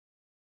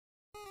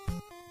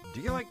Do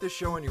you like this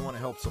show and you want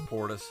to help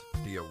support us?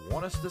 Do you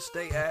want us to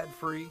stay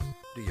ad-free?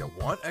 Do you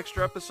want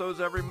extra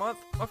episodes every month?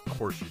 Of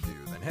course you do.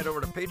 Then head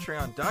over to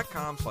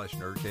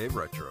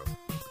patreon.com/nerdcaveretro.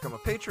 Become a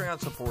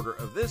Patreon supporter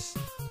of this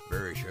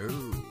very show.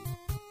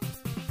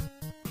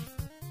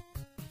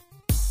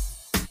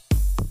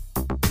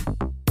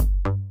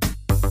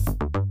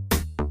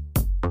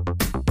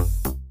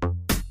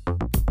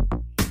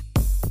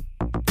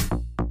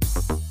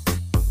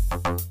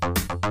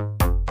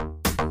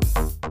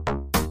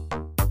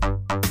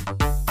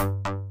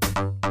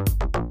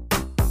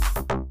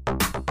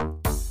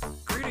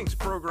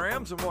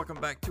 And welcome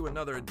back to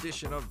another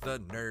edition of the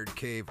Nerd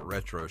Cave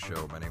Retro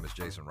Show. My name is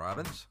Jason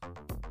Robbins.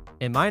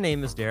 And my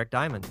name is Derek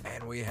Diamond.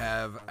 And we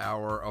have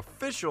our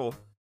official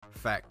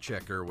fact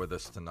checker with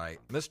us tonight,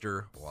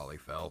 Mr. Wally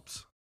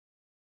Phelps.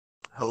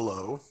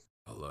 Hello.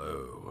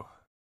 Hello.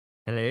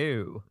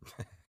 Hello.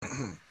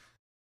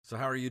 So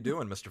how are you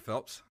doing, Mr.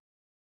 Phelps?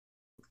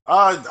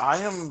 I've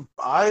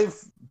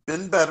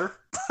been better.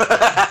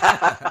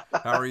 How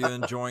are you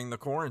enjoying the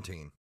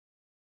quarantine?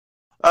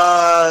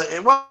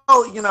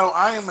 Well, you know,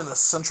 I am an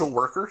essential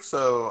worker,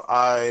 so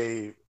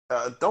I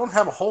don't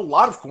have a whole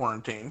lot of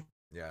quarantine.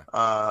 Yeah.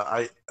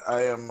 I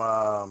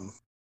am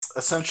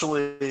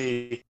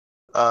essentially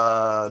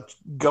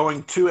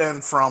going to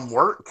and from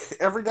work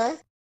every day,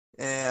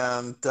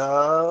 and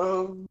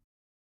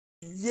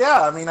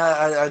yeah, I mean,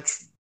 I'm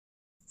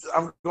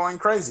going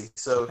crazy.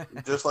 So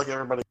just like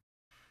everybody.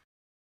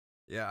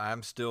 Yeah,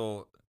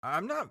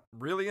 I'm not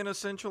really an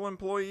essential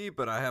employee,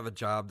 but I have a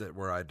job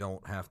where I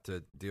don't have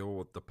to deal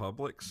with the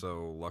public,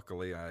 so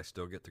luckily I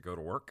still get to go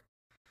to work.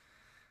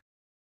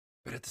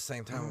 But at the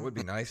same time, it would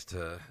be nice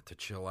to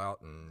chill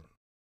out and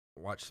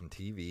watch some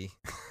TV.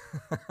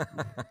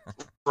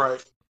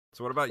 Right.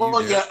 So what about you,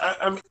 Well, Derek? yeah,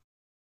 I mean...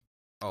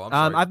 Oh,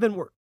 I'm sorry.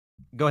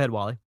 Go ahead,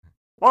 Wally.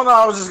 Well, no,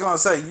 I was just going to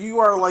say, you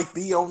are like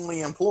the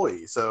only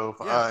employee, so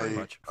Yeah, pretty I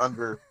much.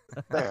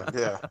 understand,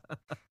 yeah.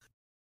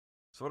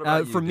 So what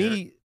about you,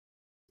 Derek?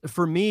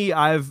 For me,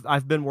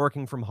 I've been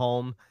working from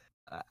home.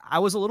 I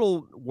was a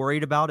little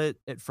worried about it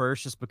at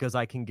first just because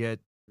I can get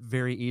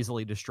very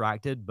easily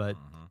distracted. But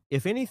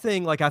if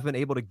anything, like I've been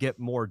able to get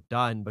more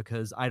done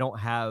because I don't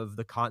have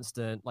the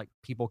constant like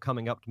people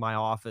coming up to my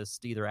office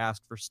to either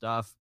ask for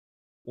stuff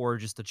or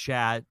just to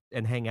chat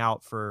and hang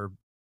out for,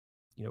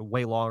 you know,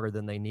 way longer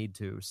than they need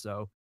to.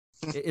 So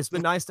it's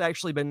been nice to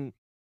actually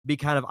be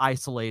kind of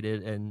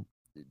isolated and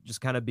just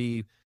kind of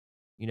be,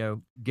 you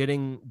know,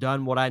 getting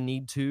done what I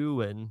need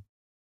to, and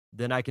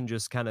then I can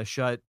just kind of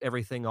shut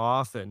everything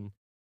off and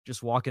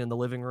just walk in the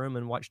living room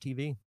and watch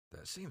TV.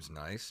 That seems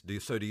nice. Do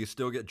you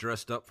still get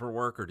dressed up for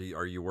work, or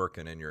are you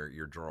working in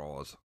your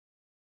drawers?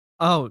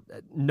 Oh,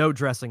 no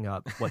dressing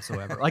up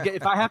whatsoever. Like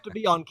if I have to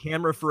be on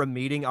camera for a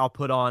meeting, I'll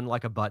put on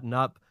like a button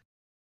up.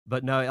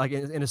 But no, like,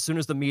 and as soon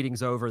as the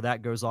meeting's over,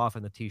 that goes off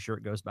and the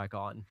t-shirt goes back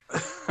on.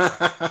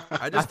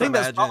 I think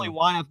that's probably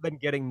why I've been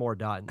getting more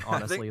done,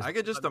 honestly. I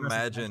could just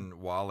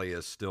imagine Wally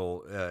is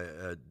still,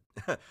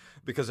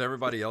 because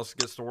everybody else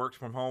gets to work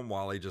from home,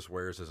 Wally just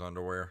wears his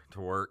underwear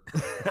to work.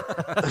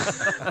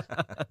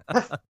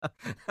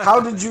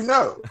 How did you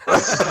know?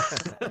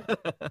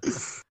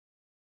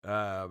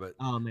 But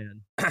oh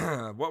man,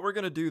 what we're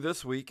going to do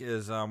this week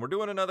is we're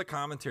doing another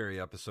commentary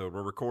episode.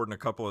 We're recording a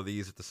couple of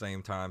these at the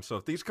same time. So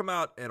if these come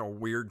out at a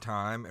weird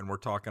time and we're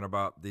talking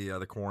about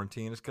the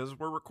quarantine, it's because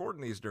we're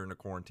recording these during the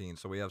quarantine,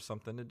 so we have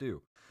something to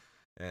do.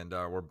 And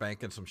we're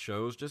banking some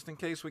shows just in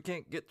case we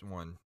can't get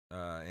one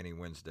any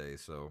Wednesday.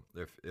 So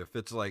if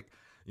it's like,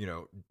 you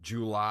know,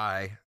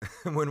 July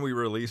when we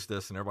release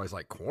this and everybody's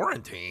like,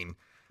 quarantine?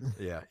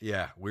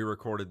 Yeah, we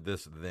recorded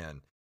this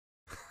then.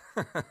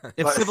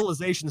 If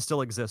civilization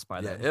still exists by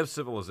then. Yeah, if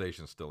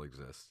civilization still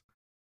exists.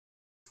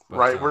 But,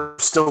 right, we're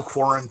still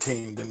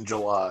quarantined in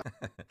July.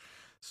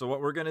 So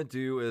what we're going to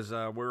do is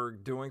we're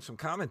doing some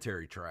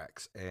commentary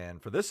tracks.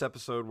 And for this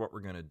episode, what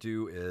we're going to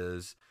do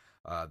is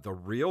The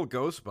Real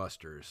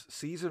Ghostbusters,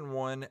 Season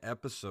 1,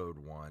 Episode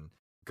 1,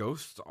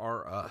 Ghosts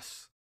Are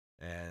Us.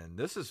 And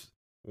this is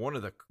one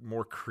of the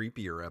more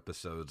creepier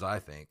episodes, I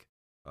think,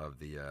 of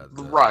the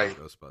right.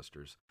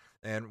 Ghostbusters.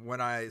 And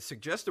when I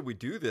suggested we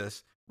do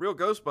this, Real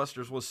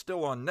Ghostbusters was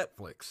still on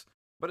Netflix,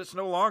 but it's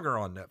no longer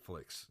on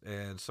Netflix.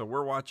 And so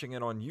we're watching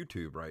it on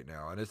YouTube right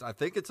now. And I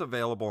think it's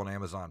available on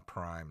Amazon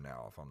Prime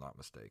now, if I'm not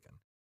mistaken.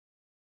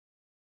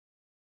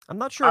 I'm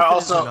not sure if it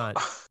is or not.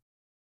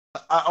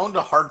 I owned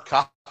a hard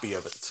copy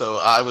of it, so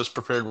I was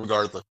prepared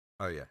regardless.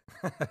 Oh, yeah.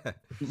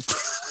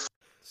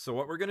 So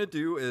what we're going to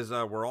do is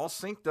we're all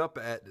synced up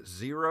at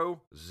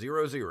 0,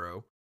 0,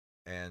 0.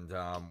 And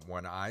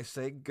when I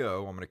say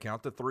go, I'm going to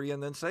count to 3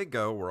 and then say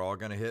go. We're all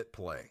going to hit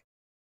play.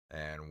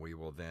 And we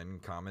will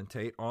then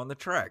commentate on the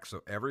track.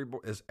 So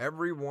is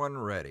everyone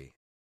ready?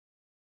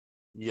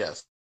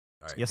 Yes.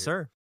 All right, yes,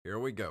 sir. Here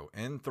we go.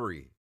 In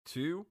 3,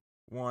 2,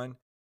 1,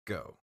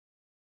 go.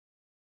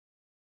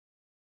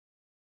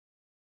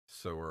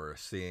 So we're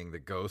seeing the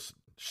ghost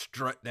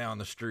strut down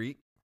the street.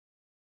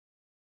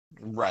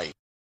 Right.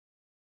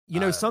 You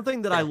know,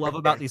 something that I love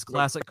about these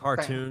classic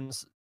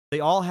cartoons they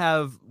all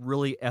have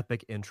really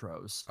epic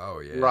intros. Oh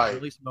yeah. Right.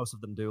 At least most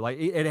of them do. Like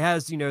it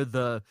has,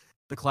 the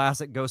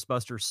classic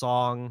Ghostbusters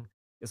song.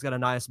 It's got a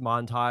nice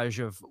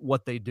montage of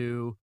what they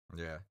do.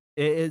 Yeah.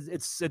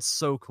 It's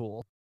so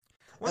cool.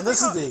 And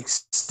this is the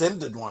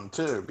extended one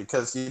too,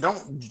 because you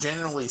don't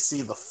generally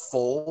see the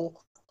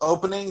full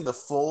opening, the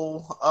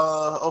full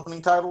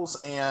opening titles,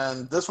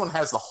 and this one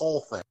has the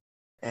whole thing,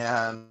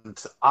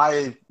 and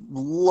I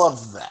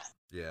love that.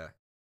 Yeah.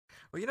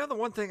 Well, the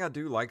one thing I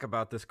do like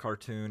about this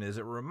cartoon is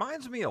it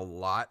reminds me a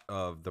lot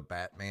of the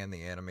Batman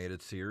the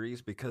Animated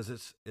Series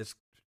because it's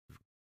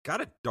got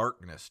a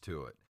darkness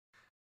to it.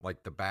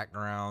 Like the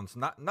backgrounds,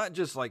 not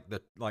just like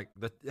it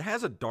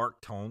has a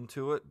dark tone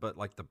to it, but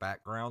like the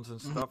backgrounds and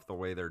stuff, the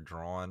way they're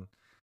drawn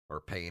or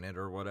painted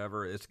or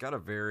whatever, it's got a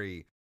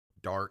very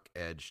dark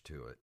edge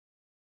to it.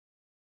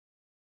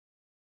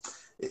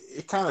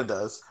 It kind of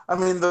does. I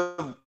mean,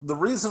 the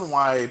reason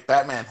why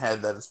Batman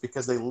had that is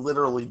because they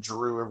literally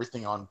drew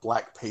everything on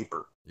black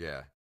paper.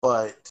 Yeah.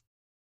 But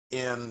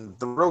in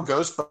the real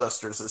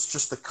Ghostbusters, it's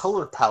just the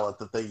color palette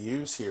that they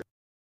use here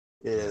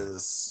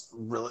is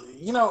really,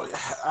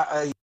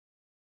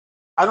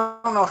 I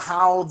don't know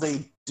how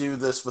they do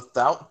this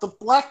without the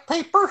black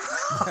paper.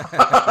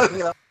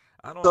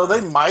 So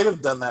they might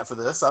have done that for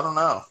this. I don't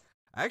know.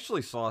 I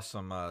actually saw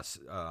some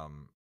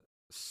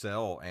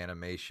cell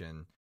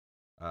animation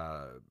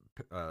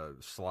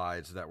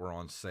slides that were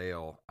on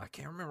sale. I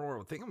can't remember where.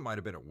 I think it might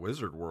have been at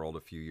Wizard World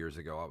a few years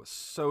ago. I was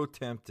so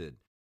tempted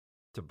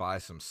to buy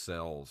some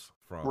cells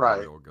from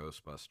real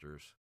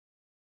Ghostbusters.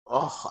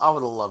 Oh, I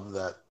would have loved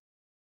that.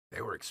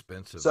 They were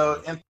expensive.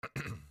 So,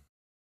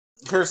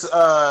 here's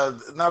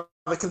now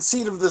the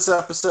conceit of this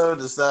episode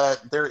is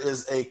that there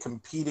is a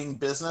competing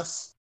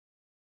business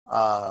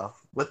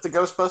with the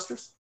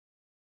Ghostbusters,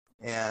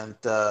 and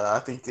I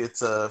think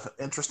it's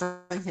interesting.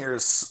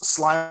 Here's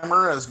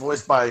Slimer, as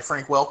voiced by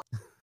Frank Welker.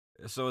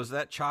 So is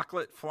that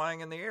chocolate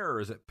flying in the air, or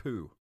is it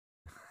poo?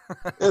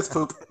 It's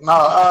poop.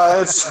 No,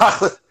 it's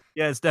chocolate.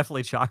 Yeah, it's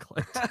definitely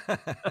chocolate.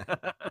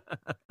 I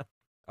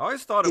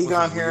always thought it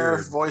Egon was here,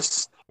 weird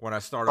voiced when I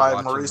started by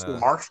watching Maurice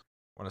LaMarche.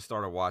 When I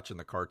started watching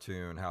the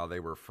cartoon, how they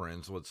were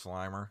friends with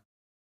Slimer.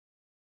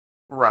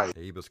 Right.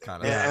 He was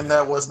kind of, and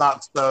that was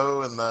not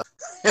so in the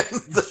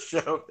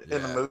show,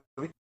 in the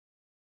movie.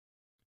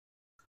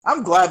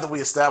 I'm glad that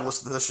we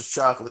established that this is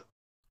chocolate.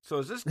 So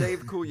is this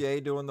Dave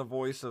Coulier doing the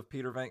voice of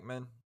Peter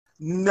Venkman?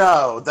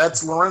 No,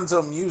 that's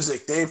Lorenzo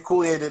Music. Dave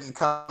Coulier didn't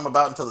come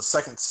about until the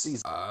second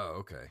season. Oh,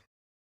 okay.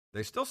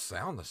 They still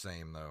sound the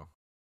same, though.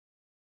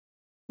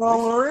 Well,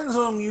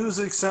 Lorenzo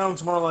Music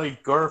sounds more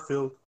like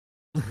Garfield.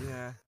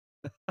 Yeah.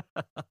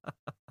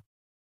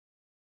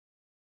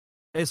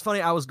 It's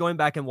funny. I was going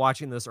back and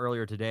watching this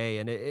earlier today,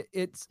 and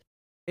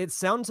it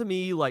sounded to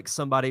me like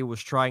somebody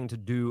was trying to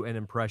do an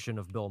impression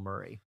of Bill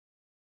Murray.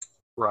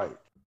 Right.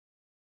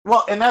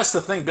 Well, and that's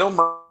the thing. Bill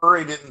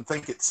Murray didn't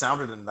think it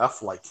sounded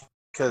enough like him,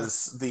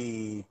 because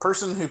the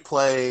person who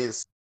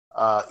plays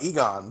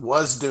Egon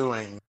was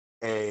doing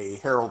a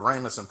Harold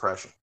Ramis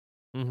impression,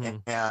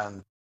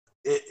 and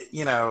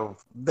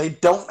they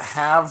don't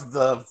have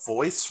the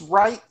voice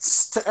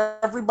rights to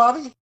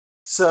everybody,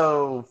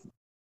 so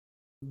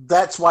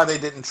that's why they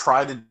didn't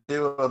try to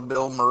do a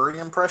Bill Murray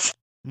impression.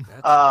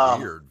 That's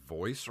weird.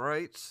 Voice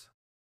rights?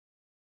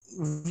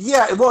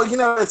 Yeah, well,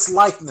 it's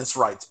likeness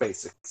rights,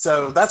 basic.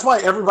 So that's why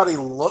everybody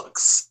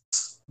looks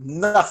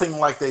nothing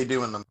like they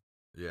do in the movie.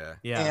 Yeah.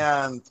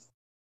 Yeah. And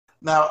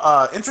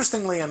now,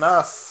 interestingly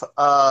enough,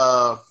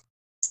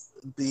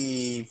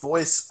 the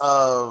voice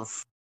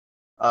of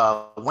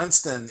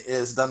Winston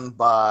is done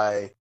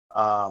by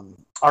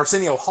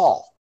Arsenio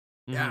Hall.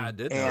 Yeah, I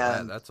did know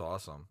that. That's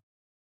awesome.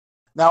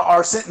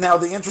 Now,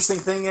 the interesting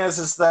thing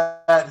is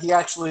that he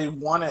actually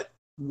won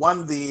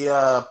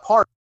the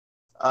part,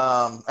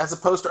 as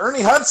opposed to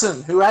Ernie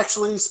Hudson, who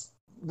actually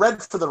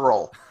read for the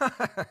role.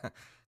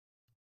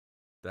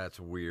 That's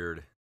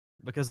weird.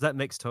 Because that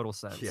makes total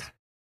sense. Yeah.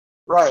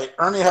 Right.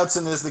 Ernie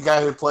Hudson is the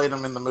guy who played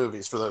him in the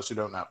movies, for those who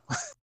don't know.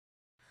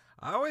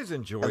 I always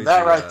enjoyed and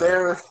that right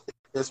there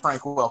is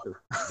Frank Welker.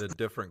 The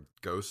different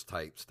ghost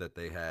types that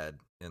they had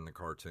in the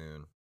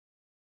cartoon.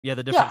 Yeah,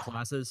 the different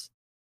classes.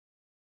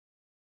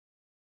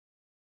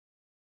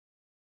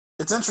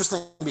 It's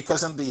interesting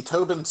because in the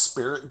Tobin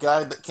Spirit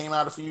Guide that came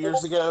out a few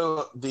years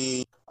ago,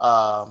 the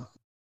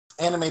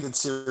animated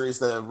series,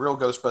 the Real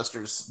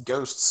Ghostbusters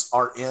ghosts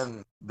are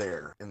in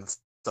there in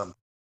some.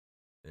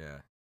 Yeah.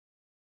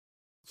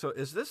 So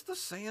is this the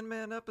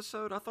Sandman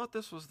episode? I thought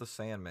this was the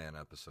Sandman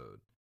episode.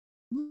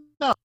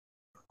 No.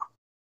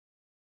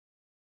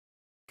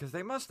 Because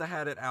they must have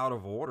had it out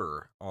of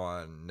order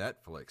on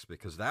Netflix,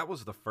 because that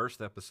was the first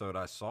episode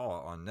I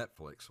saw on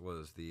Netflix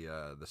was the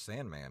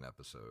Sandman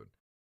episode.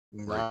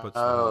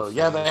 No,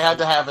 yeah, they had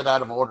to have it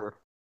out of order.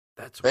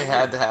 They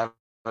had to have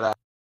it out.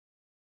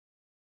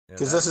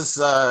 Because this is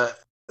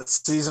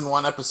season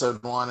 1,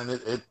 episode 1,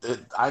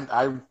 and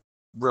I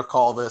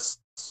recall this.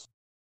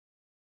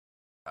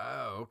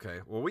 Oh, okay.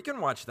 Well, we can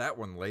watch that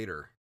one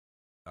later.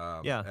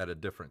 At a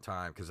different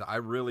time, because I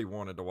really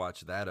wanted to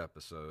watch that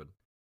episode.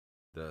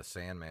 the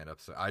Sandman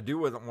episode. I do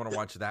want to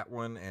watch that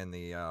one and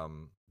the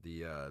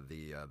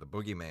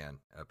Boogeyman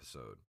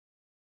episode.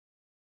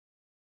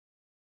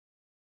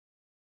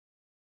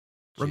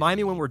 Remind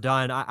me when we're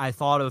done. I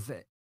thought of.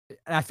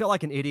 I feel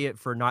like an idiot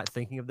for not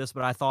thinking of this,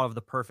 but I thought of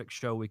the perfect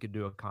show we could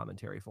do a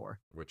commentary for.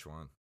 Which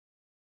one?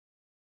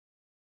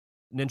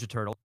 Ninja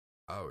Turtle.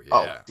 Oh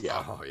yeah.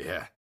 Oh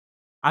yeah.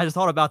 I just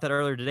thought about that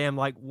earlier today. I'm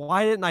like,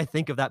 why didn't I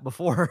think of that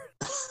before?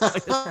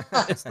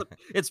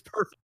 It's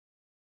perfect.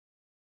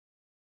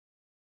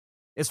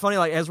 It's funny,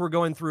 like as we're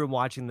going through and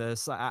watching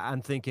this,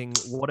 I'm thinking,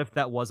 what if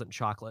that wasn't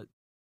chocolate?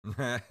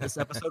 This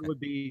episode would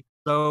be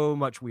so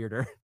much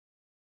weirder.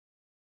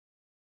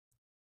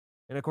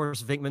 And of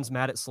course, Vinkman's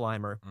mad at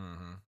Slimer.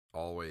 Mm-hmm.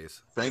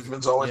 Always.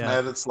 Vinkman's always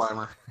mad at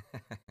Slimer.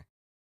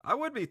 I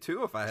would be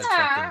too if I had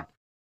something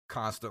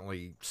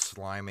constantly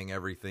sliming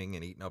everything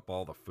and eating up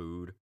all the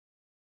food.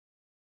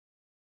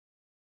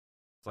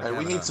 Like hey,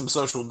 we need some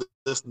social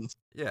distance.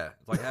 Yeah,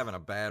 it's like having a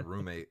bad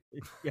roommate.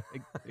 Yeah,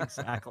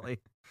 exactly.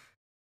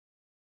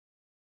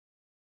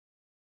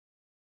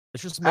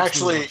 It's just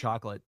actually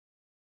chocolate.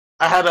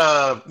 I had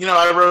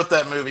I wrote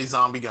that movie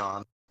Zombie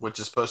Gone, which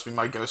is supposed to be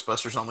my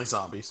Ghostbusters Only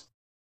Zombies,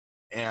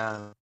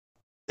 and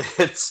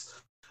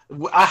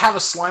I have a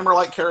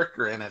Slimer-like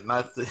character in it,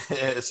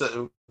 and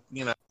so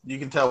you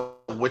can tell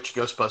which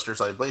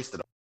Ghostbusters I based it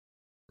on.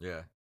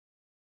 Yeah.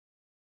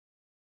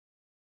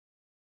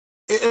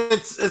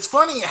 It's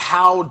funny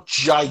how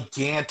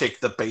gigantic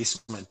the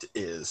basement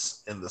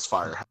is in this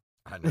firehouse.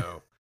 I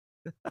know.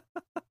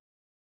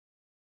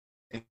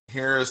 And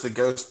here is the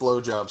ghost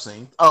blowjob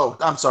scene. Oh,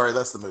 I'm sorry,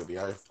 that's the movie.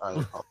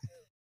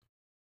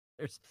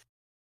 There's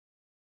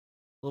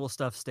little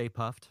stuff. Stay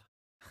puffed.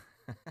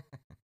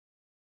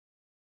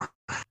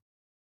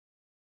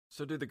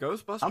 So, do the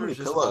Ghostbusters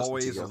just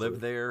always live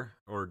there,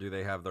 or do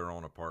they have their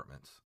own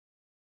apartments?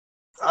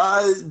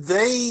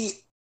 They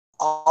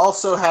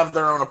also have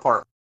their own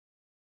apartment.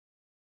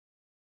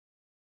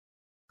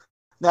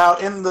 Now,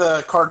 in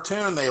the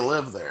cartoon, they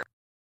live there.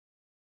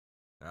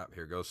 Oh,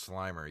 here goes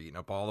Slimer eating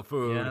up all the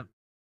food. Yeah.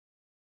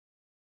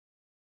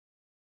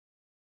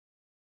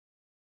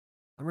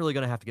 I'm really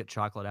going to have to get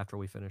chocolate after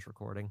we finish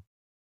recording.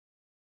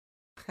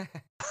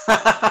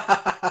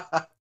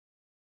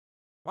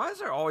 Why is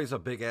there always a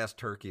big-ass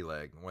turkey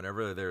leg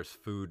whenever there's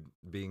food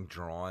being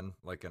drawn,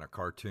 like in a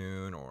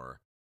cartoon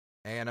or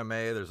anime?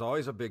 There's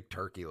always a big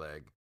turkey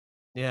leg.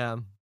 Yeah.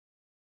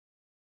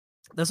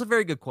 That's a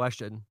very good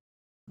question.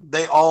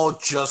 They all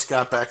just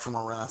got back from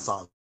a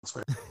Renaissance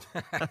fair.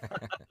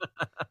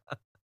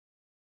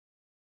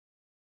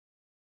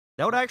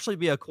 That would actually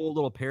be a cool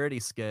little parody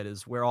skit,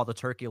 is where all the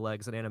turkey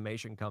legs in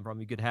animation come from.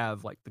 You could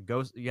have like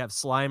you have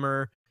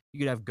Slimer, you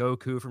could have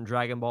Goku from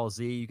Dragon Ball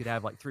Z, you could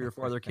have like 3 or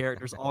 4 other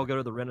characters all go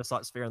to the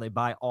Renaissance fair and they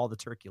buy all the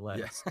turkey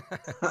legs. Yeah.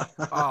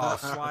 Oh,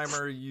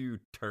 Slimer, you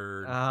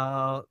turd.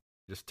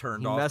 Just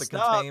turned off the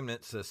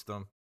containment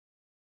system.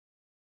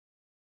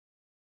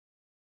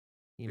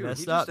 He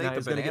messed up. He just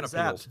ate the banana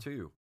peels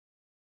too.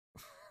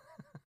 I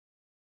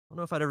don't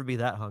know if I'd ever be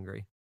that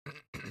hungry.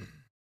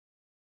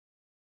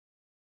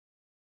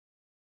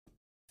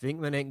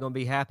 Vinkman ain't gonna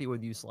be happy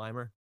with you,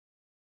 Slimer.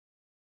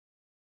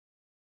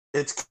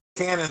 It's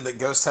canon that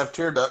ghosts have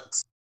tear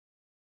ducts.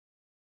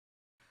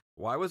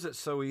 Why was it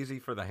so easy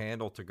for the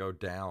handle to go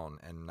down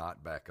and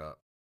not back up?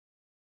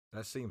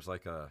 That seems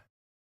like you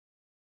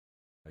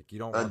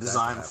don't want a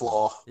design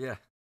flaw. Yeah.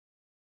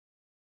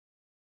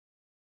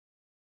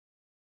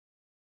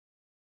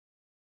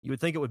 You would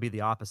think it would be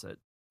the opposite.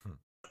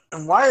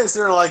 And why is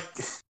there why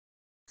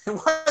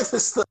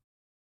does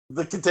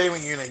the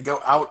containment unit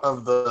go out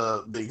of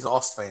the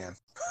exhaust fan?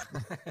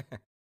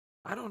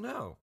 I don't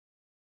know.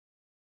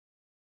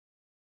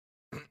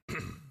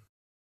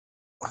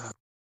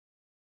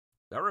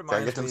 That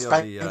reminds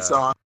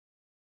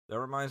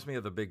me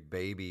of the big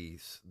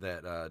babies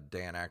that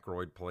Dan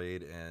Aykroyd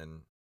played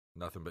in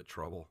Nothing But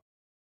Trouble.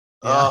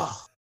 Yeah.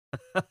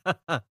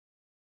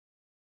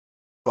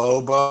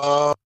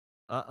 Bobo.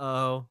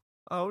 Uh-oh.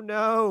 Oh,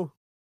 no.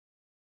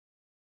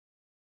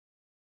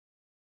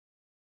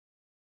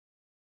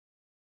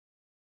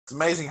 It's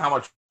amazing how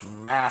much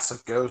mass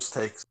a ghost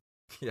takes.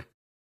 Yeah.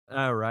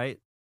 All right.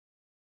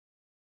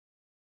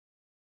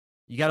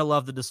 You got to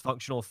love the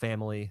dysfunctional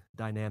family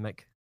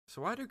dynamic.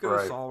 So why do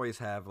ghosts always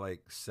have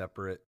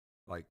separate,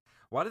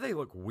 why do they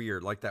look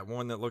weird? Like that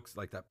one that looks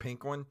like that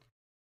pink one?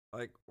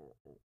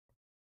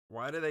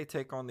 Why do they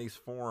take on these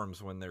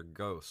forms when they're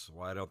ghosts?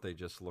 Why don't they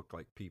just look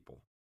like people?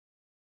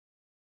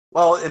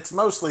 Well, it's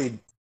mostly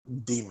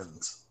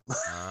demons.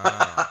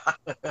 Ah.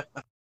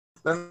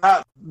 They're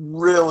not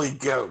really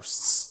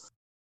ghosts.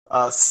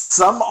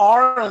 Some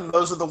are, and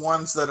those are the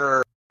ones that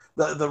are...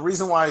 The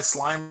reason why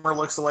Slimer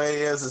looks the way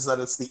he is that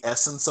it's the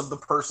essence of the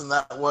person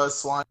that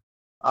was Slimer.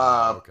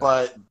 Okay.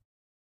 But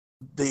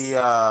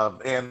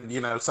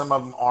some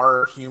of them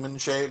are human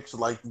shaped,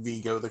 like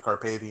Vigo the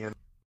Carpathian,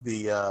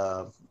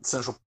 the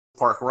Central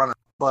Park Runner.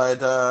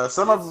 But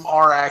some of them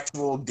are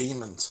actual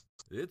demons.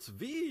 It's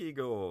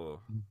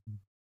Vigo.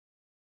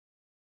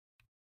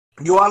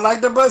 You are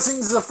like the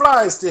blessings of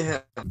flies to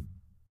him.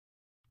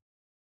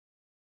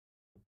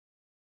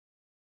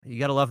 You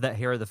gotta love that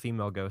hair the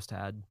female ghost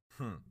had.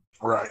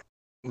 Right.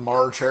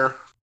 Marge hair.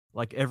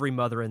 Like every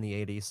mother in the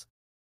 80s.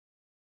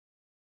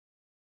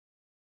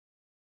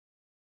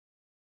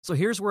 So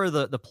here's where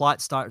the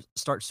plot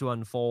starts to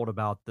unfold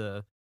about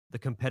the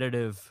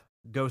competitive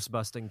ghost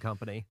busting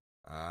company.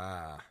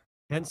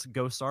 Hence,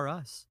 Ghosts Are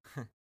Us.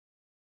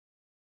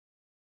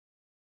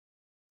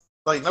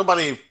 Like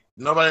nobody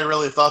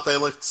really thought they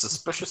looked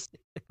suspicious.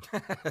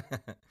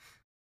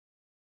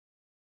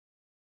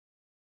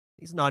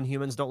 These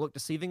non-humans don't look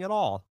deceiving at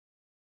all.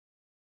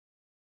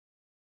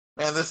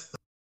 Man,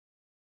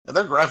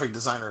 their graphic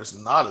designer is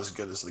not as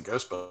good as the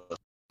Ghostbusters.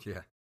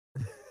 Yeah.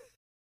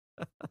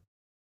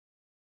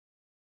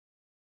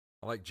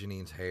 I like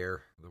Janine's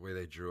hair, the way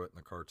they drew it in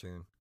the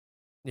cartoon.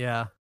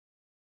 Yeah.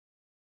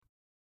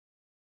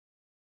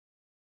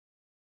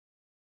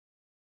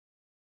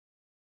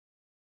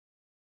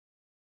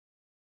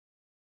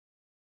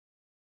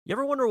 You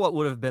ever wonder what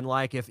would have been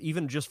like if,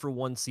 even just for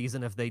one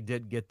season, if they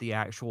did get the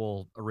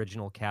actual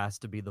original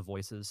cast to be the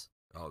voices?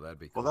 Oh, that'd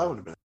be cool. Well, that would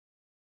have been.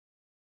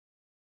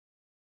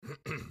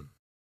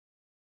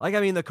 Like,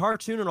 I mean, the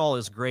cartoon and all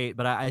is great,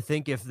 but I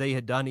think if they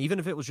had done, even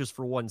if it was just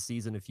for one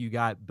season, if you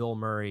got Bill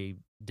Murray,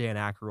 Dan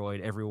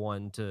Aykroyd,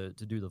 everyone to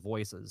do the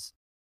voices,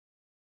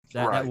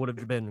 that would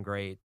have been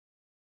great.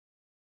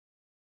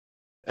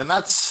 And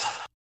that's...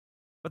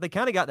 But they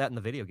kind of got that in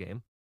the video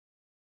game.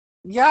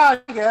 Yeah,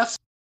 I guess.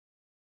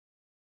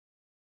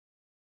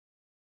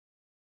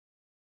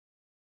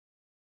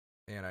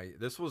 And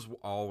this was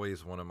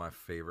always one of my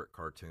favorite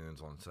cartoons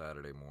on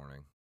Saturday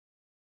morning.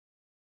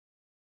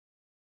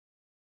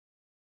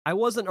 I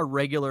wasn't a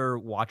regular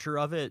watcher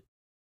of it,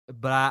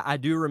 but I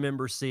do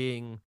remember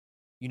seeing,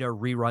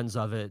 reruns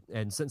of it.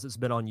 And since it's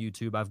been on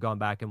YouTube, I've gone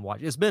back and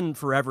watched. It's been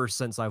forever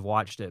since I've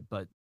watched it,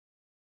 but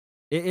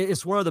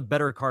it's one of the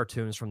better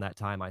cartoons from that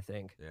time, I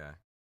think. Yeah.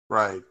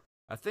 Right.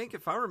 I think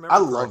if I remember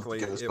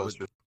correctly,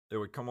 Ghostbusters. It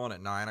would come on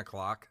at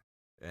 9:00,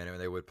 and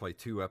they would play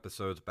 2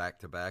 episodes back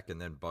to back, and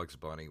then Bugs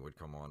Bunny would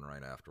come on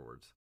right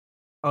afterwards.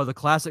 Oh, the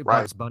classic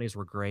Bugs Bunnies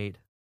were great.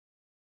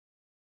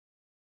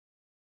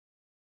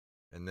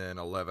 And then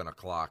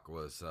 11:00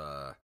 was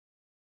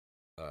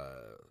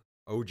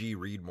O.G.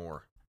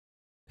 Readmore.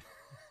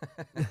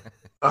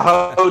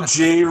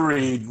 O.G.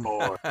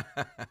 Readmore.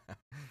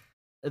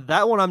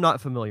 That one I'm not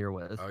familiar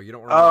with. Oh, you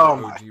don't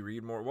remember O.G.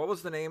 Readmore? What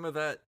was the name of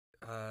that?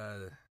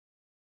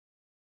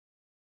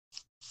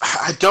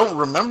 I don't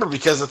remember,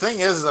 because the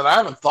thing is that I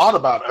haven't thought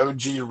about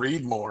O.G.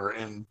 Readmore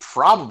in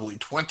probably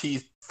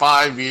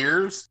 25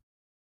 years.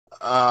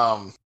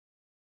 Let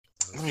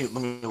me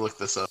look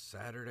this up.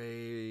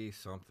 Saturday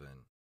something.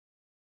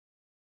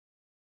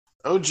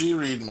 O.G.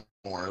 Readmore.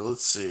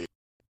 Let's see.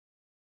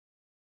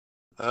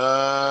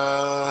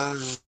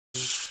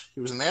 He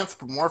was an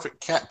anthropomorphic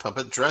cat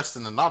puppet dressed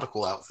in a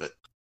nautical outfit.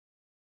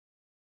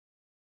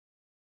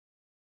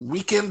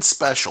 Weekend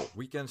Special.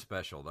 Weekend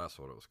Special. That's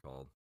what it was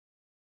called.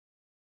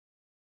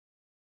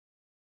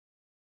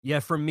 Yeah,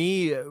 for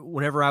me,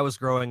 whenever I was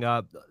growing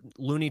up,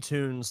 Looney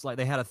Tunes, like,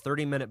 they had a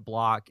 30-minute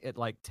block at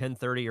like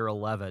 10:30 or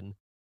 11,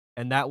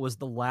 and that was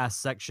the last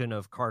section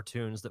of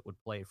cartoons that would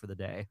play for the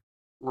day.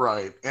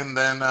 Right, and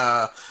then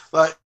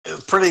like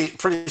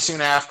pretty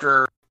soon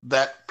after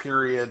that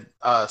period,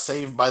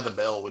 Saved by the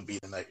Bell would be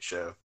the next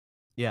show.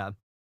 Yeah,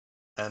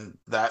 and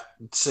that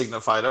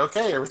signified,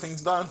 okay,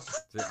 everything's done.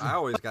 See, I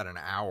always got an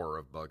hour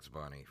of Bugs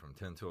Bunny from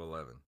 10 to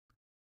 11.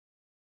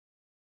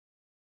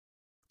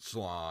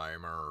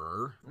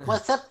 Slimer.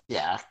 What's up,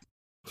 Jack?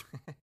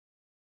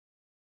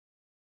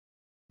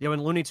 Yeah,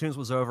 when Looney Tunes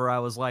was over, I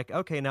was like,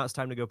 okay, now it's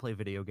time to go play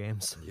video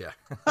games. Yeah.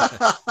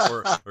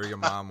 or your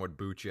mom would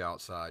boot you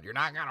outside. You're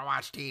not going to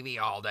watch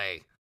TV all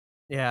day.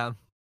 Yeah.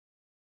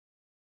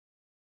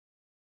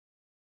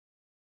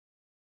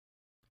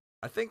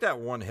 I think that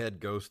one head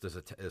ghost is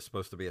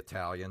supposed to be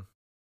Italian.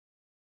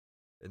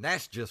 And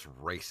that's just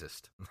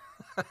racist.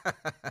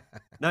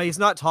 No, he's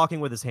not talking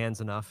with his hands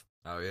enough.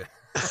 Oh, yeah.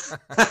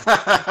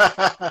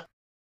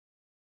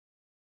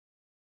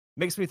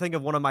 Makes me think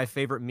of one of my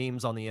favorite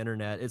memes on the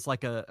internet. It's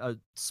like a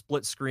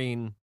split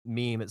screen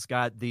meme. It's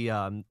got the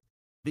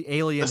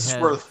alien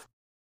head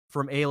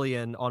from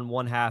Alien on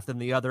one half,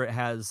 and the other it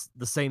has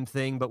the same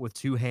thing but with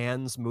 2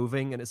 hands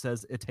moving, and it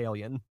says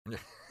Italian.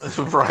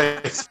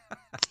 Right.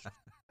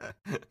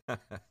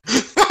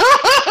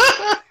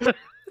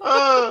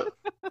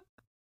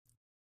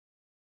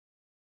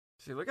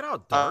 See, look at how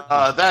dark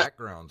these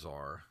backgrounds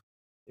are.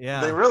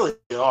 Yeah, they really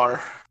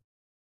are.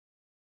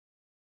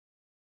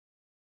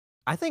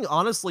 I think,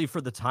 honestly, for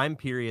the time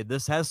period,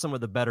 this has some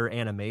of the better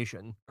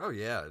animation. Oh,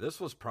 yeah. This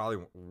was probably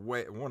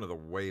one of the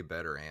way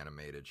better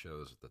animated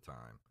shows at the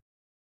time.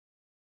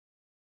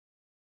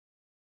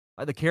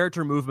 The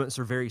character movements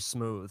are very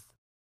smooth.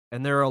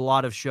 And there are a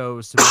lot of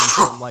shows to be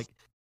from like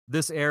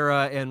this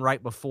era and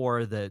right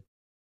before that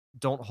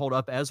don't hold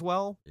up as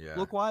well,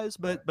 look-wise,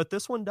 but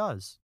this one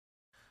does.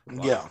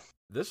 Well, yeah.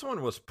 This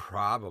one was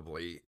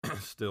probably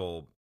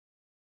still...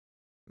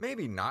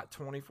 Maybe not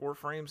 24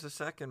 frames a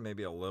second,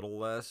 maybe a little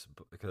less,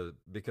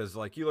 because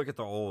like you look at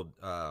the old,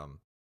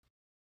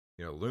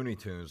 Looney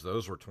Tunes,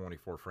 those were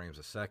 24 frames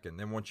a second.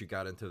 Then once you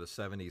got into the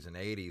 70s and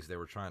 80s, they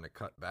were trying to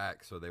cut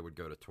back so they would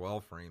go to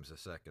 12 frames a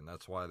second.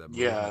 That's why the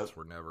movements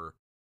were never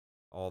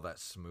all that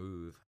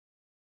smooth.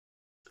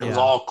 It was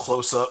all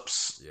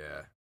close-ups.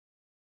 Yeah.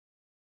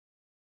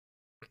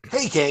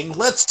 Hey, gang,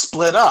 let's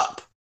split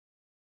up.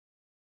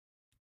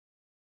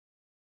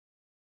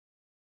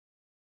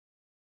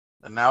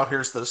 And now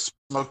here's the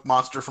smoke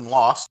monster from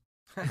Lost.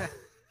 Is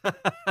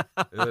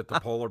it the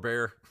polar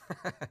bear?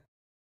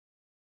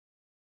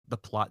 The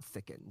plot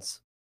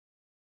thickens.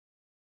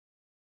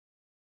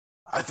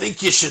 I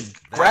think you should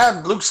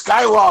grab Luke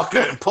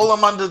Skywalker and pull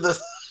him under the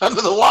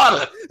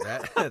water.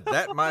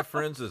 That, my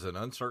friends, is an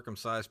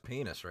uncircumcised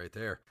penis right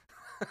there.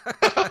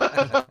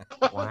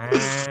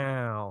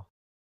 Wow.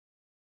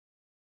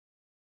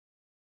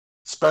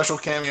 Special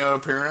cameo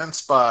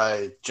appearance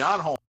by John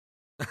Holmes.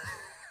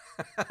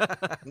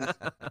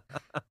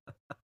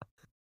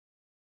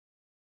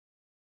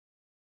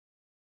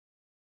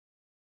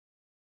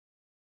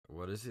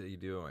 What is he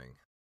doing?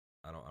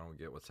 I don't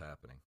get what's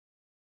happening.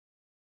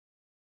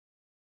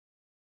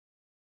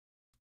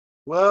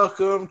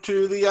 Welcome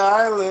to the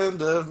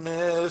island of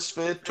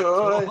misfit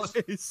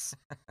toys.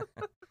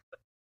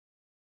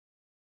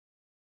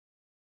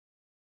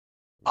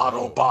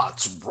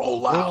 Autobots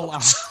roll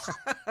out.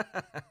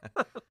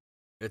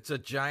 It's a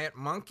giant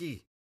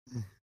monkey.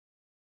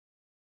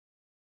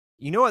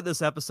 You know what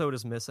this episode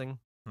is missing?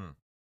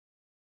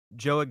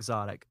 Joe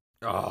Exotic.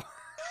 Oh.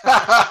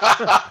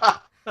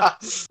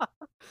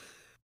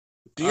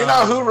 Do you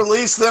know who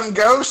released them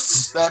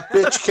ghosts? That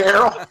bitch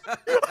Carol.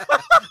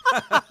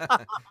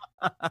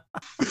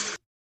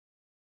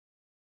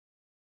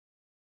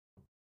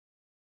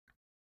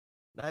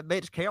 That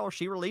bitch Carol,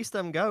 she released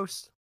them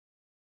ghosts.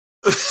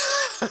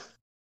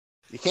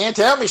 You can't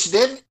tell me she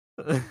didn't.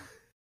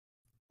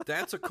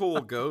 That's a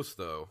cool ghost,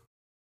 though.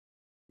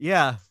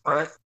 Yeah.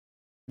 Right.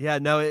 Yeah.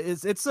 No,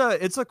 it's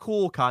a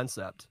cool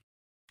concept.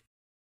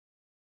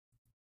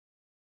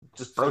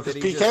 Just broke his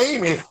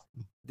PK.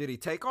 Did he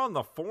take on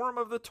the form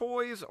of the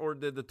toys, or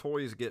did the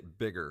toys get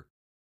bigger?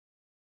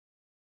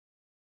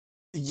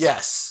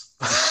 Yes.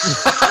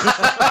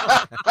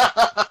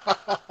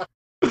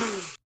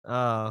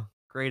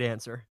 Great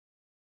answer.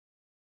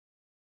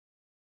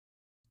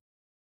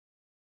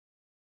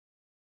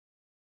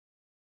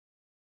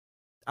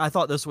 I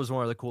thought this was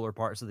one of the cooler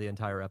parts of the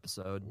entire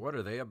episode. What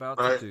are they about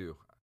to do?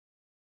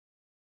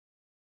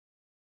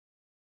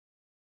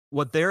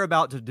 What they're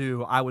about to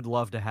do, I would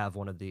love to have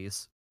one of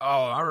these.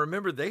 Oh, I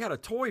remember they had a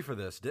toy for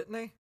this, didn't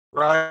they?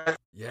 Right.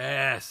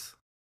 Yes.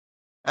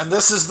 And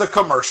this is the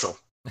commercial.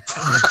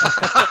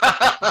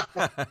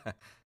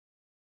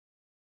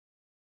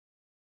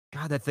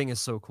 God, that thing is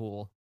so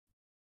cool.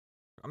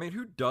 I mean,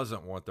 who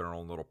doesn't want their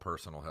own little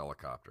personal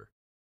helicopter?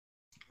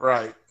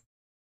 Right.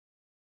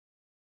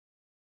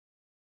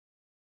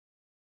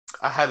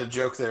 I had a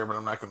joke there, but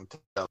I'm not going to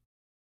tell.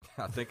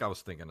 I think I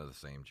was thinking of the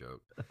same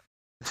joke.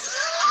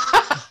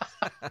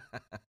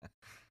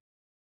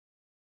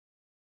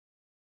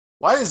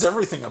 Why is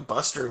everything a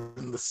buster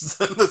in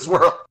this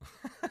world?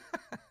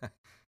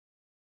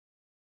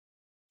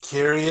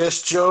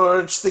 Curious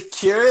George, the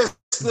curious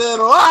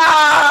little...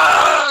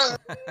 Ah!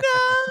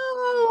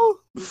 No!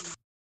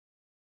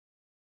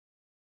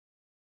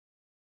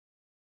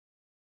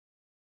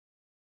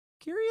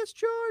 Curious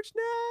George,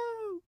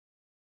 no!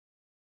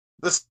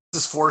 This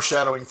is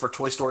foreshadowing for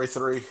Toy Story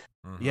 3.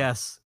 Mm-hmm.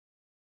 Yes.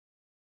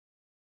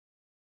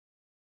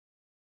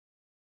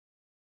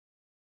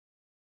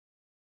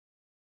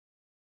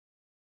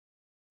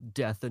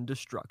 Death and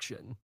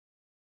destruction.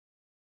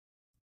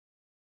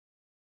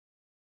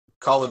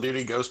 Call of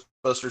Duty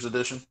Ghostbusters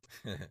Edition.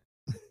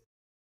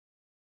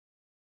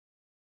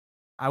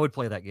 I would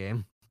play that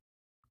game.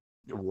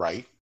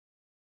 Right.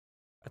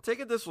 I take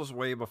it this was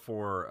way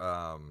before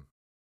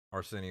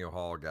Arsenio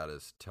Hall got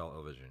his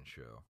television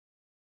show.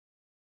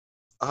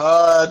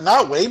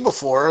 Not way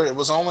before. It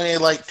was only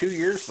like 2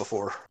 years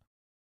before.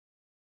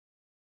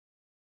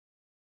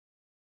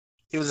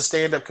 He was a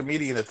stand-up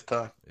comedian at the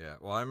time. Yeah,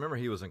 well, I remember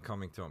he was in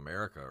Coming to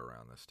America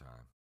around this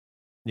time.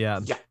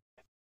 Yeah. Yeah.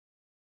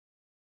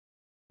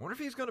 I wonder if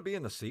he's going to be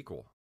in the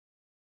sequel.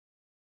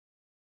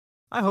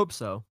 I hope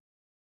so.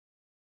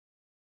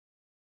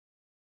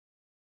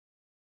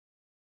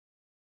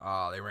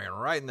 Oh, they ran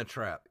right in the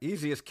trap.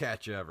 Easiest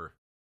catch ever.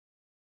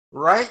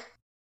 Right?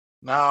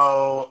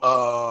 Now,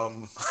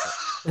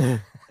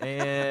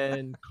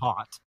 and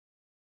caught.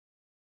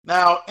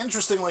 Now,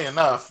 interestingly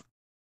enough,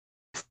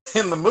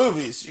 in the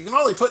movies, you can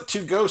only put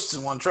 2 ghosts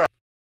in one trap.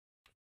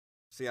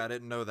 See, I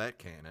didn't know that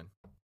canon.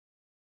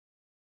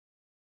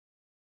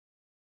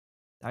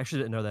 I actually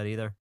didn't know that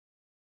either.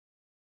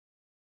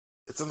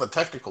 It's in the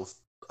technical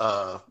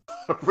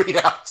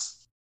readouts.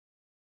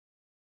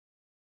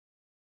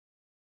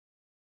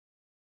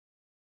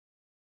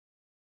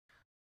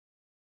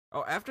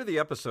 Oh, after the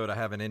episode, I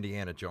have an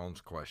Indiana Jones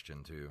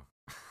question, too.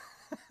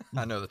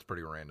 I know that's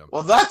pretty random.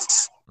 Well,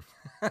 that's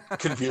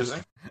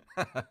confusing.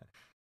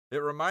 It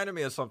reminded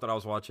me of something I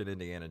was watching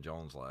Indiana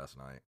Jones last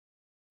night,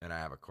 and I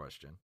have a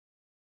question.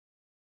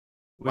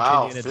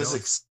 Wow, Indiana Jones?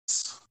 physics.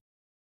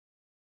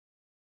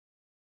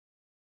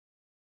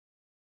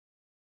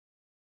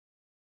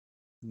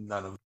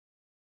 None of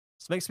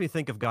This makes me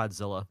think of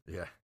Godzilla.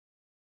 Yeah.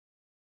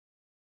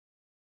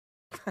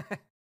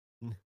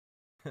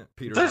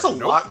 Peter's There's like, a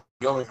 "Nope." lot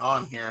going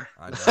on here.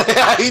 I know.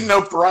 He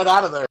noped right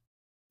out of there.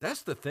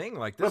 That's the thing.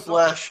 Like this,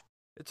 Whiplash.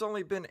 it's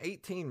only been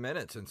 18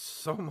 minutes, and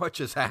so much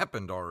has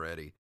happened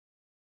already.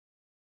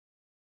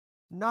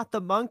 Not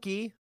the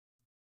monkey.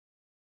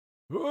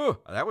 Ooh,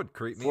 that would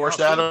creep me out.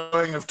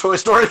 Foreshadowing of Toy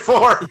Story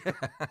 4.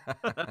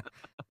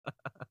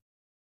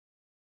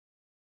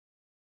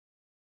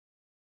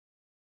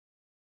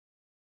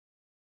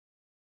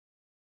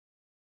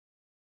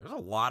 There's a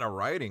lot of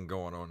writing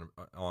going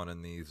on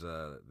in these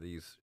Right.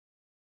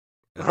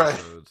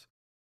 episodes.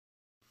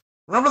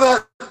 Remember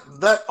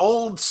that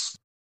old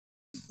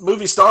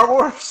movie Star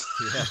Wars?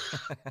 Yeah.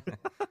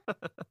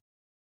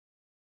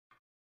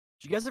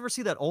 Did you guys ever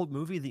see that old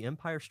movie, The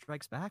Empire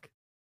Strikes Back?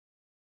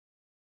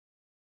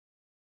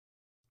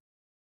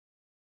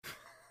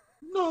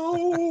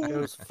 No. It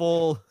was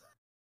full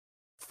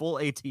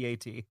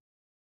AT-AT.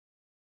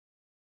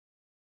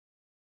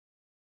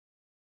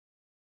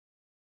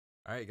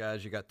 All right,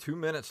 guys, you got 2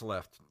 minutes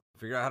left.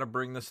 Figure out how to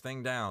bring this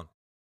thing down.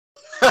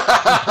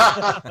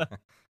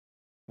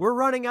 We're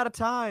running out of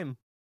time.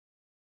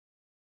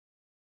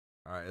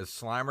 All right, is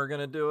Slimer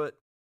gonna do it?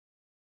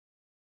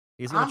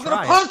 He's gonna I'm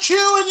try gonna punch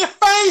you in your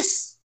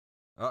face.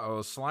 Uh-oh,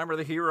 is Slimer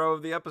the hero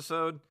of the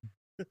episode?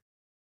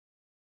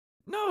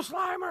 No,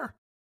 Slimer!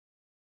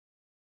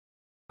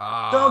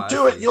 Don't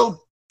do it.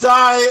 You'll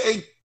die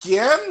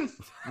again. it.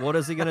 What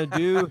is he gonna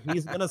do?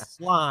 He's gonna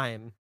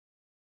slime.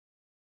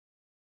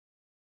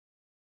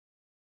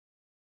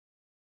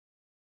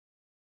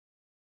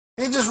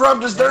 He just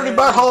rubbed his dirty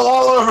butthole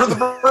all over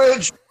the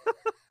bridge.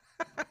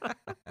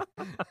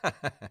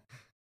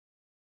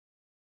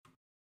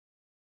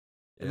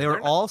 And they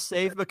were all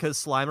safe because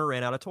Slimer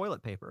ran out of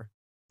toilet paper.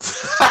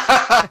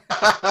 Yeah,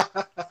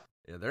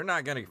 they're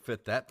not going to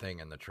fit that thing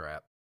in the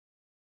trap.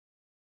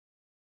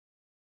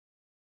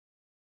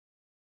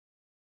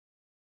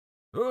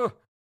 Ooh.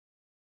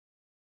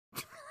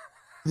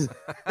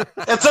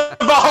 It's a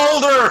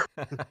beholder.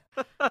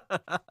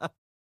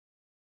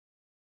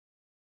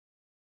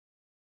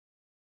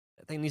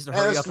 That thing needs to Hey,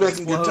 hurry that's up and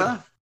making good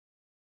explode.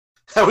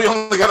 time. We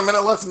only got a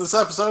minute left in this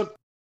episode.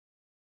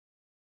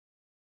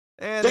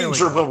 And there we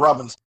Danger, go. Will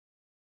Robinson.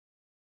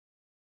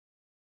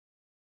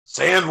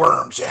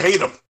 Sandworms, you hate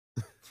them.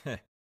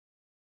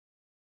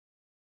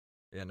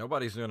 Yeah,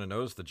 nobody's going to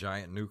notice the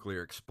giant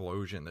nuclear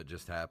explosion that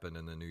just happened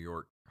in the New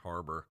York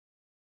harbor.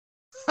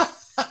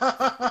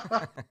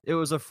 It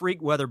was a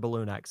freak weather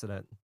balloon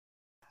accident.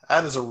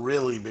 That is a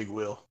really big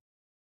wheel.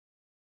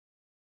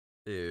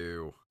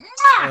 Ew.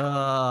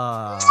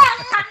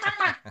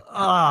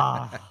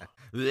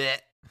 Bleh.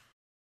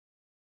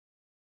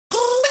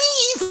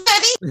 Please,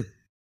 Daddy.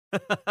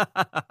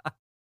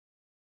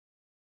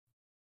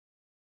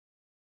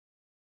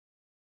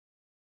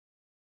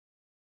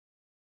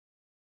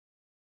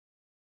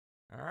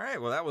 All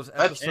right, well, that was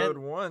episode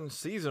 1,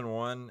 season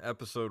 1,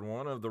 episode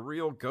 1 of The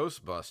Real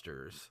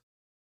Ghostbusters.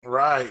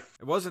 Right.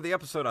 It wasn't the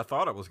episode I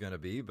thought it was going to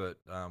be, but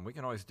we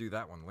can always do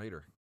that one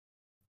later.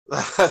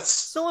 That's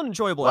Still an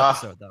enjoyable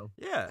episode, though.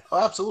 Yeah.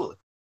 oh, absolutely.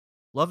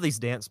 Love these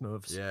dance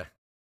moves. Yeah.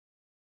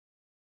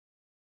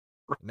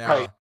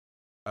 Now,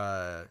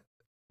 Right.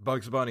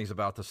 Bugs Bunny's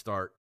about to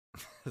start.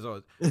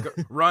 So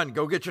run,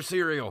 go get your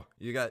cereal.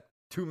 You got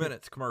 2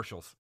 minutes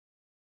commercials.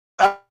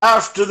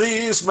 After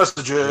these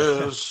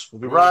messages, we'll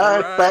be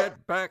right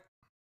back.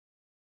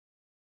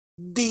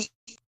 Deep.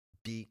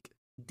 Deek.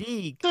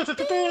 Deke.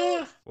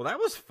 That Well, that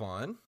was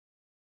fun.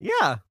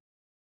 Yeah.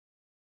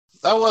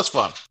 was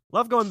fun.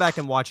 Love going back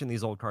and watching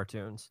these old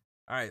cartoons.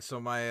 All right,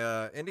 so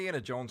my Indiana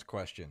Jones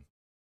question.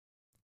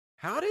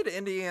 How did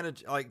Indiana,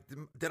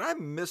 did I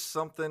miss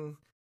something?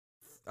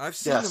 I've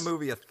seen Yes. the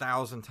movie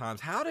 1,000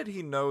 times. How did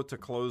he know to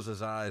close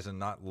his eyes and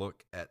not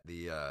look at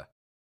the,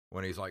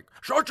 when he's like,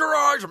 shut your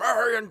eyes,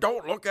 Mary, and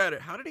don't look at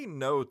it? How did he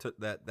know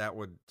that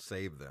would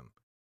save them?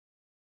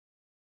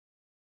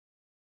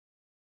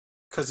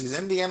 Because he's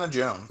Indiana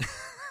Jones.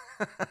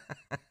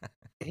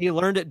 He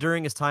learned it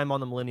during his time on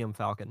the Millennium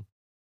Falcon.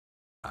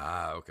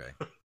 Ah, okay.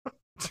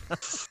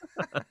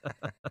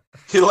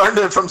 He learned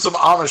it from some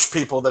Amish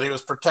people that he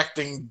was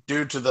protecting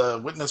due to the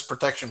witness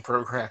protection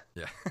program.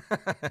 Yeah.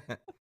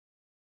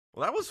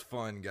 Well, that was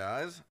fun,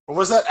 guys. Or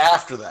was that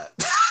after that?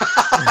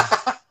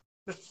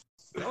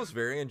 That was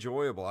very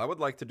enjoyable. I would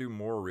like to do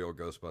more Real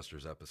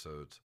Ghostbusters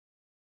episodes.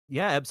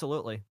 Yeah,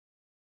 absolutely.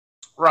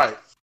 Right.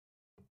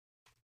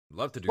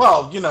 Love to do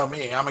Well, that. you know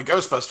me. I'm a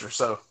Ghostbuster,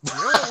 so. You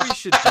know what we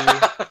should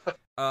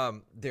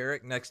do?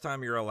 Derek, next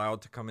time you're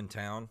allowed to come in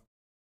town,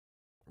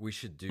 we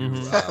should do...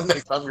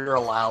 Next time you're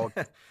allowed.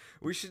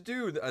 We should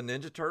do a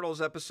Ninja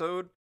Turtles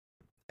episode,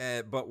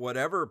 but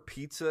whatever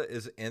pizza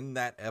is in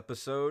that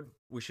episode,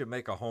 we should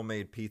make a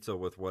homemade pizza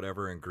with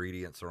whatever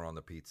ingredients are on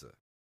the pizza.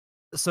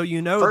 So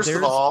you know, First there's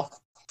of all,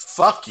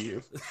 fuck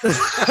you.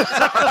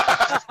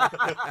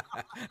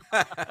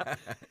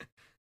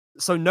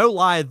 So no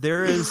lie,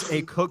 there is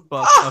a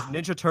cookbook of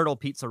Ninja Turtle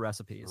pizza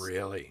recipes.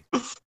 Really?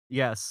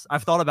 Yes,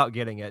 I've thought about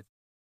getting it.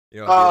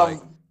 You know, it'd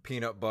be like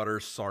peanut butter,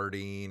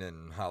 sardine,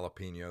 and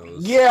jalapenos.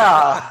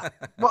 Yeah.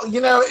 Well,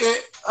 you know,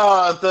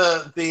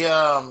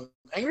 the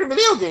Angry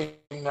Video Game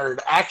Nerd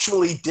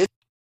actually did,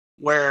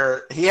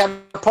 where he had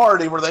a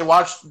party where they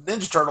watched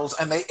Ninja Turtles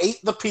and they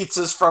ate the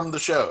pizzas from the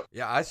show.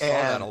 Yeah, I saw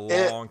that a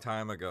long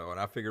time ago, and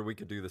I figured we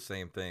could do the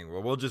same thing.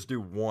 Well, we'll just do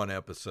one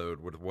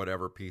episode with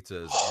whatever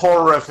pizza is.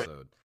 Horrific.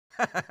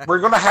 We're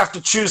gonna have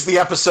to choose the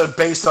episode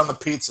based on the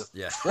pizza.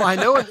 Yeah. Well, I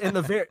know in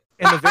the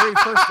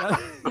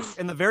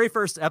very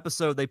first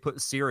episode they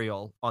put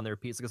cereal on their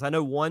pizza, because I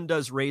know one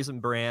does Raisin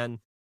Bran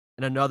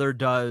and another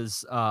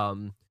does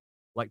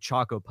like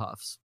Choco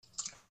Puffs.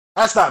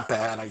 That's not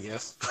bad, I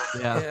guess.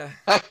 Yeah.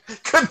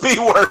 Could be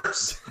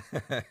worse.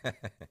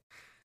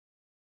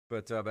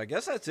 But I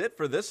guess that's it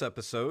for this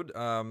episode.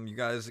 You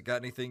guys got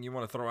anything you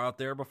want to throw out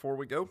there before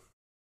we go?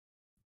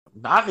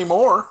 Not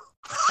anymore.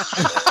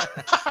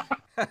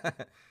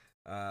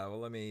 Well,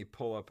 let me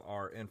pull up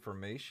our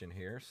information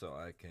here so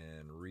I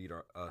can read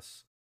our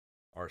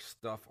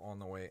stuff on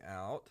the way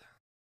out.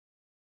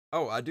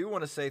 Oh, I do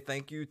want to say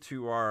thank you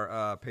to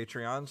our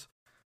Patreons.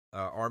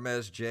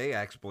 Armez J,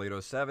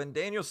 Axblade07,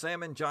 Daniel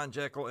Salmon, John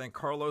Jekyll, and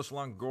Carlos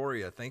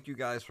Longoria. Thank you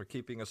guys for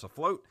keeping us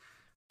afloat,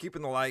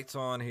 keeping the lights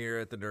on here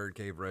at the Nerd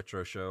Cave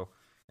Retro Show.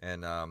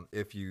 And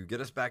if you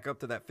get us back up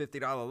to that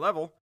 $50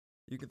 level,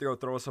 you can throw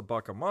us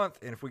 $1 a month.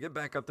 And if we get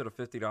back up to the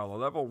 $50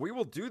 level, we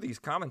will do these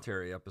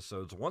commentary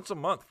episodes once a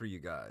month for you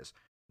guys.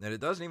 And it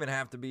doesn't even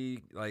have to be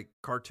like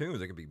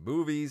cartoons. It could be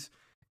movies.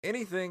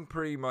 Anything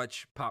pretty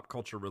much pop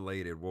culture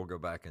related, we'll go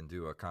back and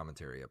do a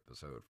commentary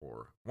episode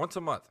for once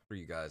a month for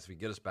you guys if you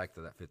get us back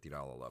to that $50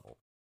 level.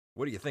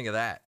 What do you think of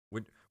that?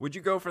 Would you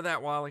go for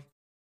that, Wally?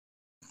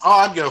 Oh,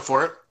 I'd go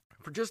for it.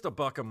 For just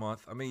 $1 a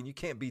month? I mean, you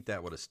can't beat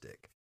that with a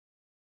stick.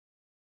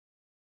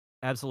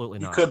 Absolutely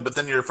not. You could, but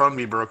then your phone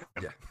be broken.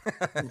 Yeah.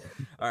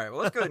 All right,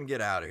 well, let's go ahead and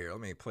get out of here. Let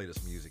me play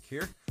this music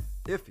here.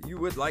 If you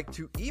would like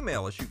to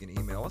email us, you can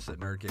email us at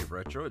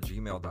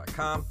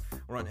nerdcaveretro@gmail.com.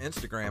 We're on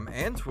Instagram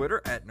and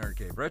Twitter at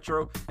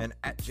nerdcaveretro and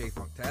at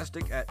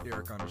jfunktastic, at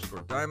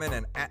Derek_Diamond,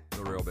 and at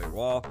The Real Big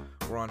Wall.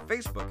 We're on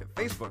Facebook at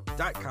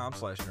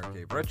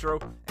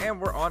facebook.com/nerdcaveretro, and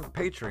we're on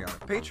Patreon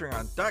at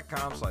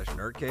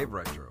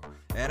patreon.com/nerdcaveretro.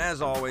 And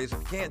as always, if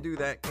you can't do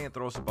that, can't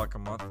throw us $1 a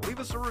month, leave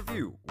us a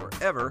review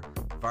wherever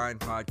fine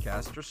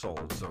podcasts are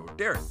sold. So,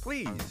 Derek,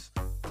 please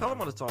tell them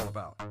what it's all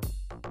about.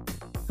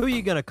 Who are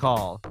you gonna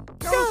call?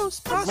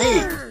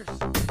 Ghostbusters!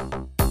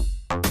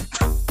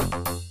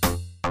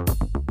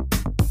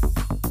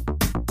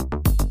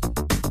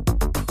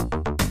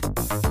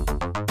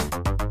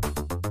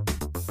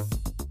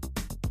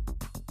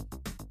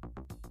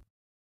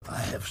 I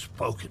have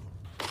spoken.